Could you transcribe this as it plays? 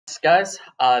guys.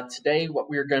 Today what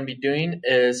we're going to be doing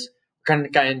is we're going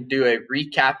to kind of do a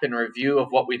recap and review of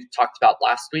what we talked about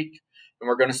last week, and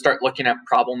we're going to start looking at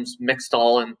problems mixed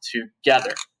all in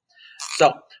together.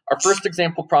 So our first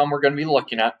example problem we're going to be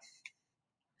looking at,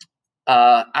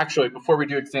 actually before we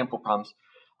do example problems,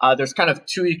 there's kind of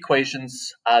two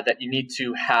equations that you need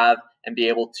to have and be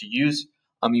able to use.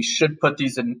 You should put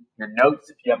these in your notes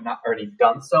if you have not already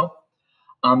done so.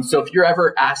 So if you're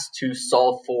ever asked to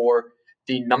solve for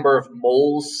the number of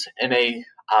moles in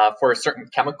for a certain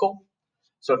chemical,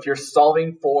 so if you're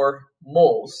solving for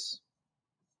moles,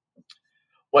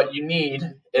 what you need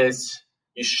is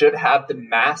you should have the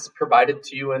mass provided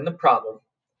to you in the problem,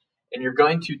 and you're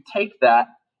going to take that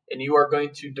and you are going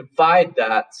to divide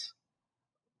that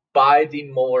by the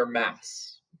molar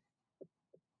mass.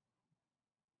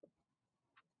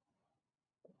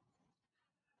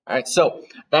 All right, so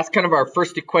that's kind of our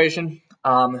first equation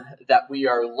that we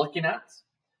are looking at.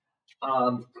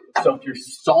 So if you're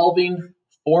solving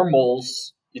for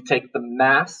moles, you take the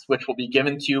mass, which will be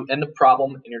given to you in the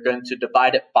problem, and you're going to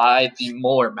divide it by the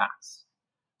molar mass.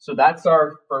 So that's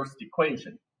our first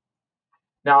equation.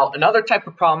 Now, another type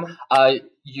of problem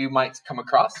you might come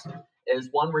across is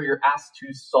one where you're asked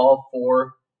to solve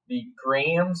for the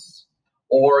grams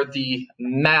or the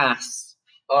mass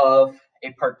of a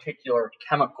particular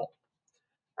chemical.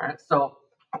 All right, so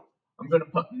I'm going to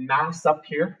put mass up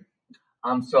here.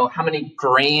 So how many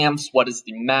grams, what is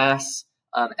the mass?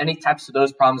 Any types of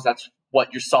those problems, that's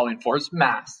what you're solving for, is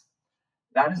mass.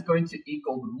 That is going to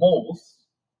equal the moles.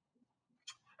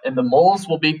 And the moles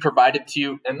will be provided to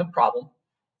you in the problem.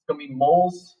 It's going to be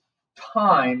moles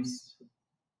times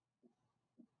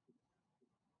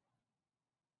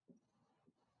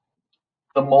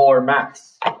the molar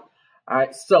mass. All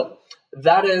right, so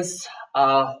that is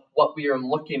what we are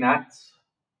looking at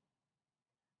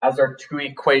as our two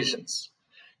equations.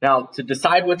 Now, to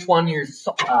decide which one you're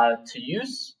to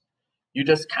use, you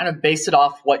just kind of base it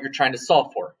off what you're trying to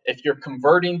solve for. If you're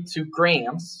converting to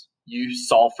grams, you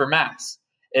solve for mass.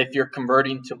 If you're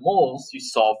converting to moles, you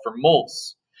solve for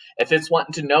moles. If it's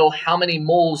wanting to know how many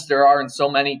moles there are in so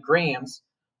many grams,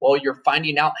 well, you're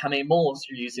finding out how many moles,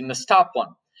 you're using this top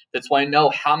one. If it's wanting to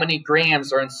know how many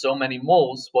grams are in so many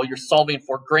moles, well, you're solving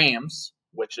for grams,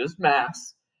 which is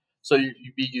mass, so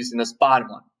you'd be using this bottom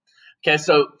one. Okay,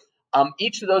 so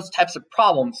each of those types of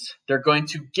problems, they're going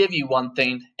to give you one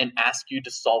thing and ask you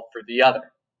to solve for the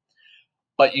other.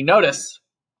 But you notice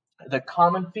the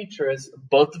common feature is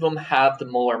both of them have the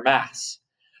molar mass.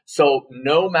 So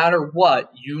no matter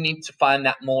what, you need to find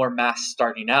that molar mass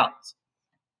starting out.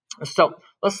 So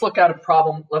let's look at a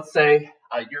problem. Let's say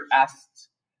you're asked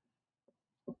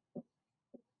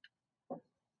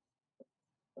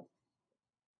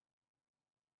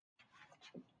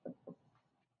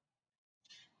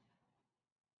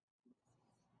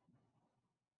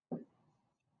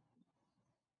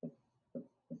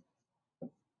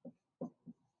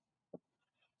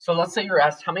So let's say you're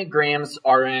asked how many grams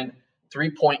are in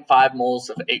 3.5 moles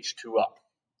of H2O. All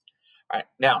right,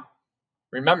 now,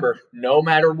 remember, no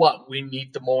matter what, we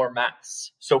need the molar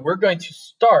mass. So we're going to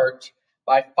start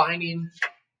by finding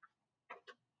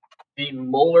the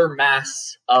molar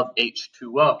mass of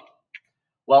H2O.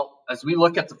 Well, as we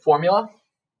look at the formula,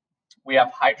 we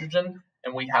have hydrogen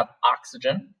and we have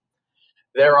oxygen.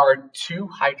 There are two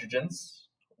hydrogens,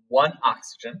 one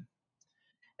oxygen.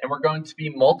 And we're going to be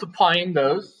multiplying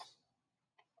those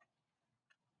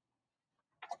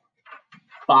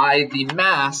by the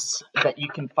mass that you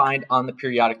can find on the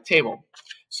periodic table.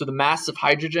 So the mass of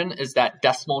hydrogen is that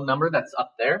decimal number that's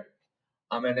up there,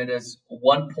 and it is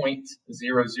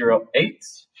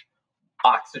 1.008.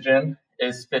 Oxygen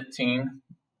is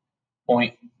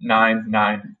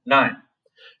 15.999.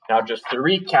 Now, just to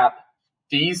recap,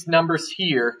 these numbers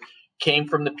here came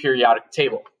from the periodic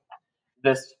table.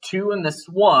 This 2 and this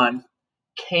 1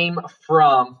 came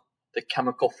from the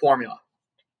chemical formula.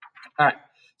 All right,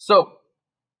 so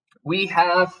we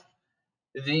have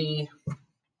these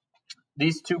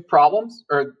two problems,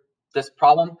 or this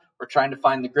problem. We're trying to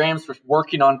find the grams. We're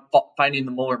working on finding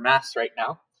the molar mass right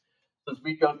now. So as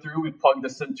we go through, we plug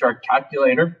this into our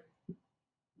calculator.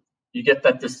 You get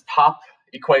that this top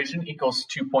equation equals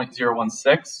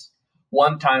 2.016.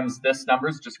 1 times this number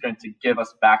is just going to give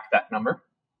us back that number.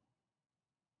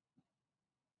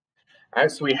 All right,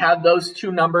 so we have those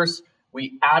two numbers,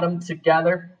 we add them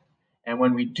together, and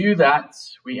when we do that,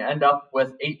 we end up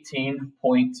with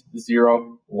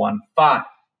 18.015.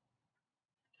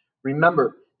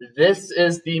 Remember, this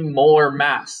is the molar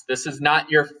mass. This is not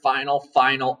your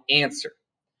final answer.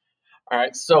 All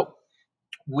right, so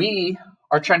we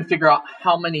are trying to figure out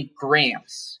how many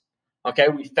grams. Okay,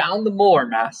 we found the molar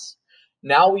mass.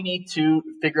 Now we need to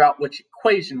figure out which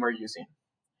equation we're using.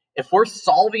 If we're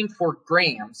solving for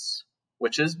grams,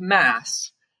 which is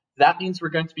mass, that means we're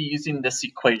going to be using this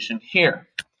equation here.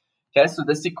 Okay, so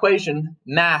this equation,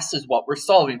 mass is what we're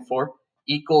solving for,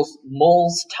 equals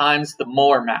moles times the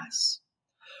molar mass.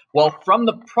 Well, from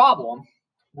the problem,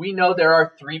 we know there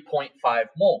are 3.5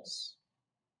 moles.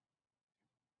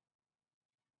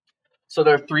 So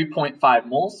there are 3.5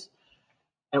 moles,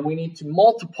 and we need to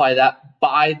multiply that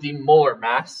by the molar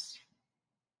mass,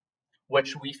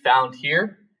 which we found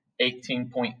here,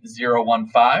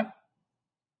 18.015.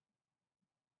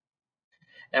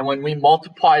 And when we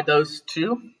multiply those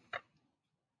two,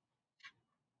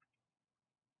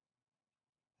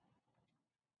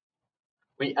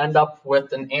 we end up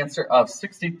with an answer of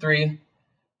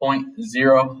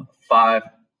 63.05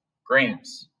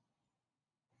 grams.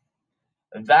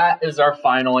 That is our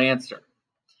final answer.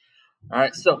 All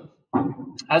right, so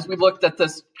as we looked at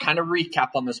this, kind of recap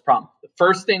on this problem. The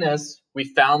first thing is we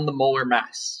found the molar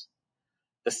mass.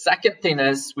 The second thing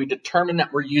is we determined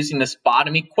that we're using this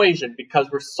bottom equation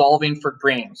because we're solving for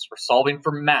grams. We're solving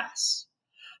for mass.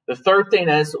 The third thing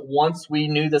is once we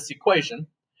knew this equation,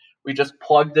 we just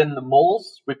plugged in the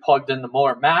moles, we plugged in the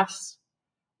molar mass,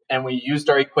 and we used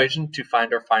our equation to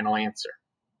find our final answer.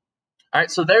 All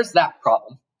right, so there's that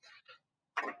problem.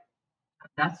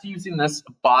 That's using this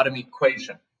bottom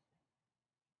equation.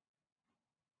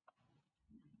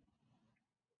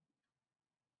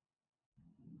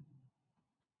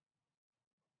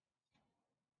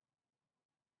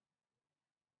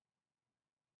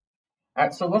 All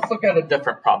right, so let's look at a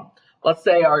different problem. Let's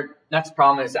say our next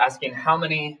problem is asking how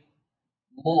many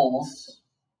moles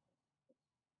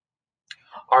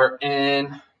are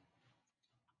in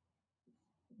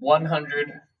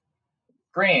 100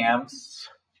 grams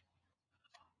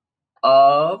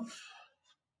of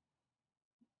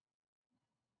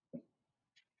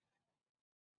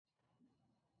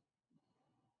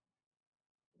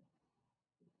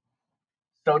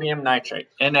sodium nitrate,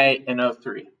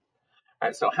 NaNO3. All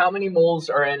right, so how many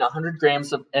moles are in 100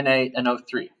 grams of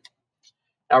NaNO3?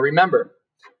 Now remember,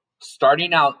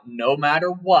 starting out, no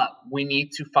matter what, we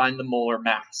need to find the molar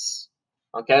mass.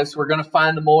 Okay, so we're going to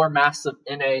find the molar mass of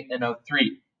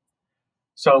NaNO3.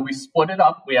 So we split it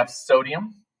up. We have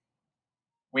sodium,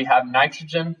 we have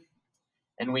nitrogen,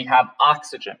 and we have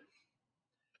oxygen.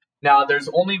 Now, there's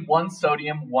only one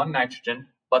sodium, one nitrogen,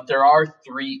 but there are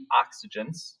 3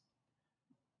 oxygens.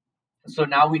 So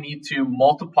now we need to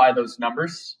multiply those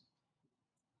numbers.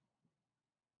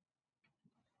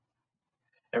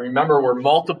 And remember, we're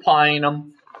multiplying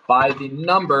them by the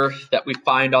number that we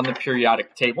find on the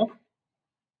periodic table.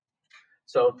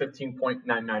 So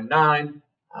 15.999,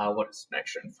 what is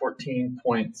nitrogen?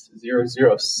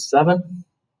 14.007.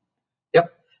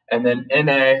 Yep. And then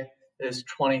Na is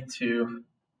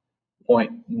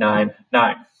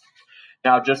 22.99.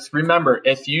 Now, just remember,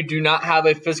 if you do not have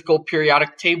a physical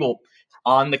periodic table,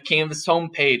 on the Canvas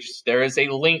homepage, there is a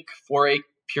link for a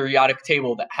periodic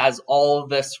table that has all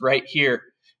of this right here.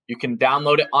 You can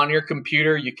download it on your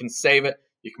computer, you can save it,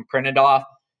 you can print it off,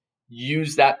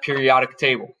 use that periodic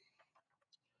table.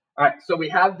 All right, so we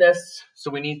have this,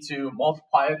 so we need to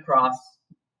multiply across.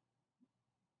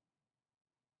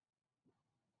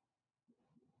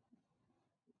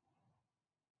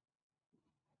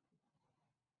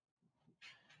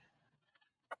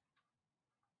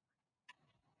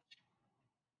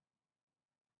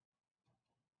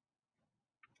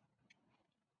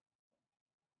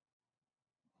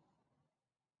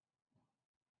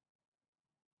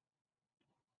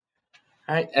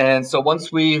 All right, and so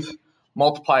once we've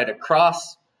multiplied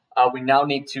across, we now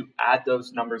need to add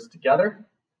those numbers together.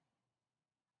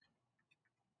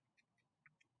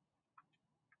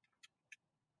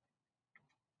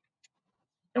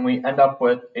 And we end up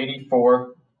with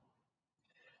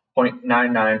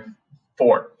 84.994.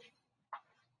 All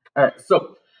right,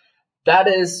 so that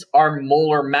is our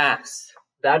molar mass.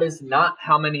 That is not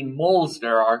how many moles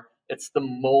there are, it's the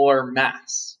molar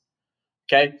mass.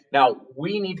 Okay, now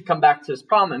we need to come back to this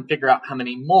problem and figure out how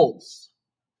many moles.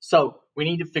 So we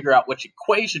need to figure out which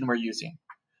equation we're using.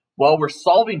 Well, we're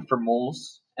solving for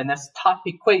moles, and this top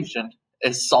equation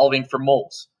is solving for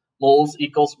moles. Moles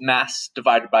equals mass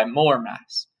divided by molar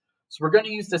mass. So we're going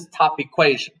to use this top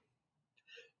equation.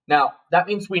 Now, that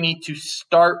means we need to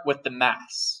start with the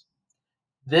mass.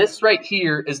 This right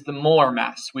here is the molar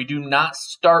mass. We do not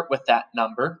start with that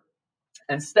number.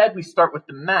 Instead, we start with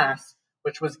the mass,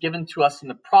 which was given to us in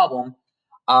the problem,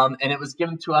 and it was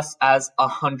given to us as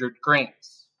 100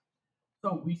 grams.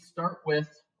 So we start with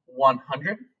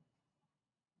 100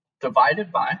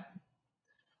 divided by,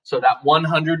 So that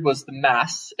 100 was the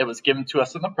mass. It was given to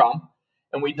us in the problem.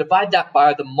 And we divide that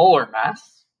by the molar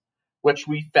mass, which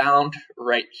we found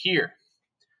right here.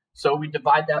 So we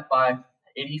divide that by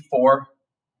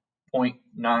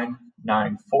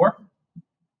 84.994.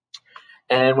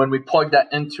 And when we plug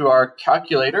that into our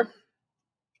calculator,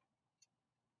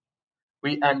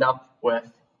 we end up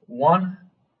with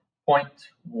 1.18.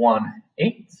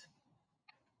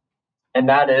 And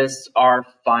that is our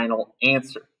final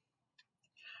answer.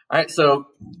 All right, so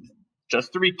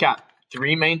just to recap,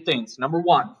 3 main things. Number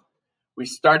 1, we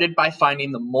started by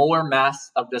finding the molar mass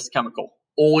of this chemical.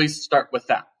 Always start with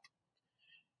that.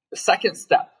 The second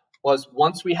step was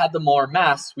once we had the molar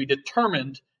mass, we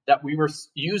determined that we were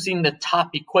using the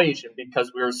top equation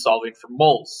because we were solving for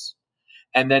moles.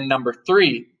 And then number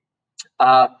 3,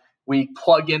 we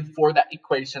plug in for that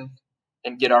equation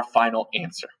and get our final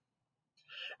answer.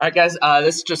 All right, guys,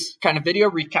 this is just kind of video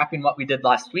recapping what we did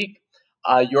last week.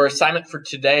 Your assignment for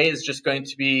today is just going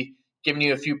to be giving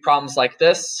you a few problems like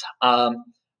this.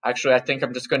 Actually, I think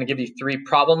I'm just going to give you 3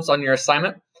 problems on your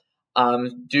assignment.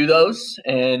 Do those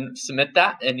and submit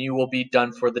that, and you will be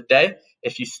done for the day.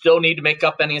 If you still need to make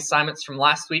up any assignments from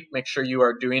last week, make sure you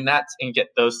are doing that and get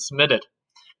those submitted.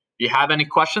 If you have any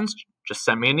questions, just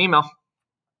send me an email.